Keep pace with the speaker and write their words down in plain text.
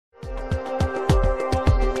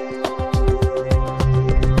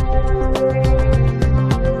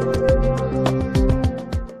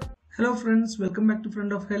students, welcome back to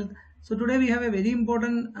Front of Health. So today we have a very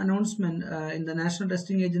important announcement in the National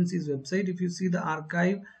Testing Agency's website. If you see the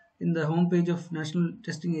archive in the homepage of National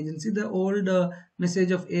Testing Agency, the old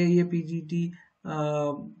message of Aiapget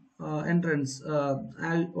entrance,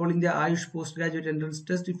 All India Ayush postgraduate entrance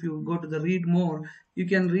test. If you go to the read more, you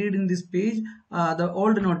can read in this page the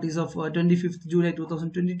old notice of 25th July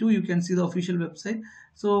 2022. You can see the official website.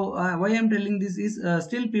 So why I'm telling this is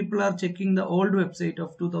still people are checking the old website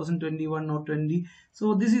of 2021 or 20.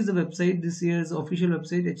 So this is the website, this year's official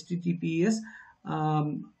website, https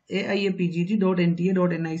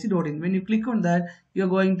aiapgt.nta.nic.in. When you click on that, you're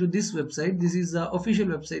going to this website. This is the official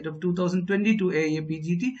website of 2022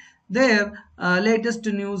 Aiapgt. There latest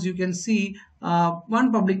news you can see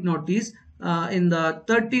one public notice in the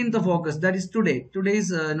 13th of August, that is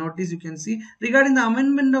today's notice you can see regarding the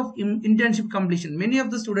amendment of internship completion. Many of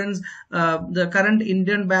the students, the current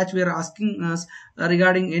intern batch, were asking us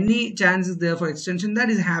regarding any chances there for extension. That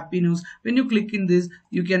is happy news. When you click in this,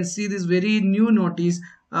 you can see this very new notice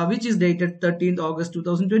which is dated 13th August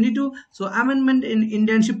 2022. So amendment in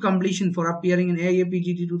internship completion for appearing in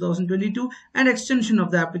Aiapgt 2022 and extension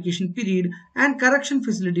of the application period and correction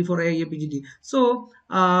facility for Aiapgt. So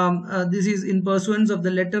this is in pursuance of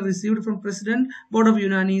the letter received from President, Board of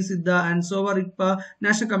Unani, Siddha and Sova Rigpa,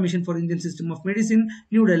 National Commission for Indian System of Medicine,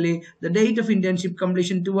 New Delhi. The date of internship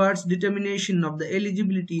completion towards determination of the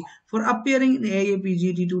eligibility for appearing in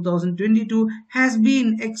Aiapgt 2022 has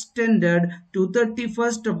been extended to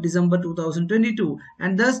 31st of December 2022,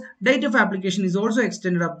 and thus date of application is also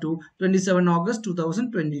extended up to 27 August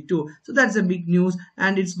 2022. So that's a big news,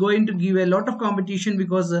 and it's going to give a lot of competition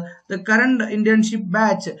because the current internship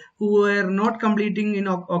batch who were not completing in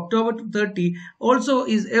October to 30 also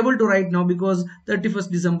is able to right now, because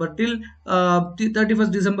 31st December till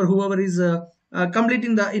 31st December whoever is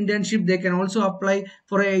completing the internship, they can also apply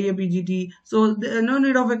for a Aiapgt. So no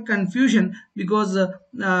need of a confusion, because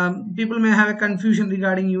people may have a confusion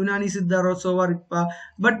regarding Unani, Siddha or Sova Rigpa,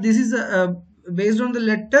 but this is based on the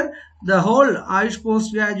letter. The whole Ayush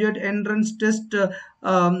postgraduate entrance test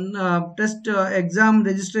exam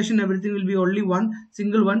registration, everything will be only one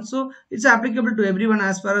single one. So it's applicable to everyone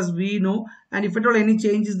as far as we know, and if at all any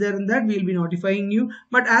change is there in that, we will be notifying you.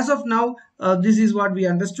 But as of now, this is what we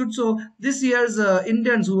understood. So this year's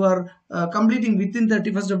interns who are completing within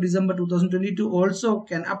 31st of December 2022 also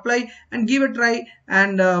can apply and give a try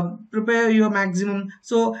and prepare your maximum.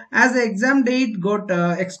 So as the exam date got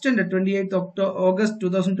extended 28th August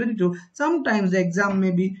 2022, sometimes the exam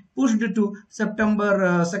may be pushed to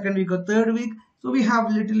September second week or third week. So we have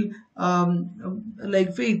little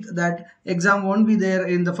like faith that exam won't be there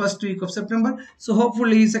in the first week of September. So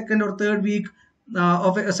hopefully second or third week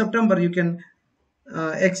of September you can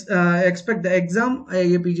expect the exam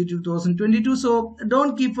Aiapgt 2022. So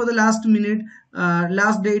don't keep for the last minute.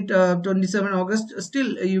 Last date 27 August.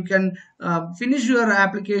 Still you can finish your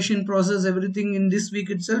application process, everything in this week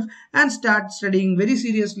itself, and start studying very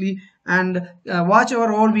seriously, and watch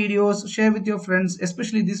our all videos, share with your friends,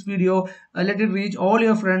 especially this video. Let it reach all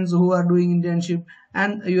your friends who are doing internship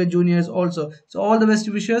and your juniors also. So all the best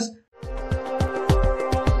wishes.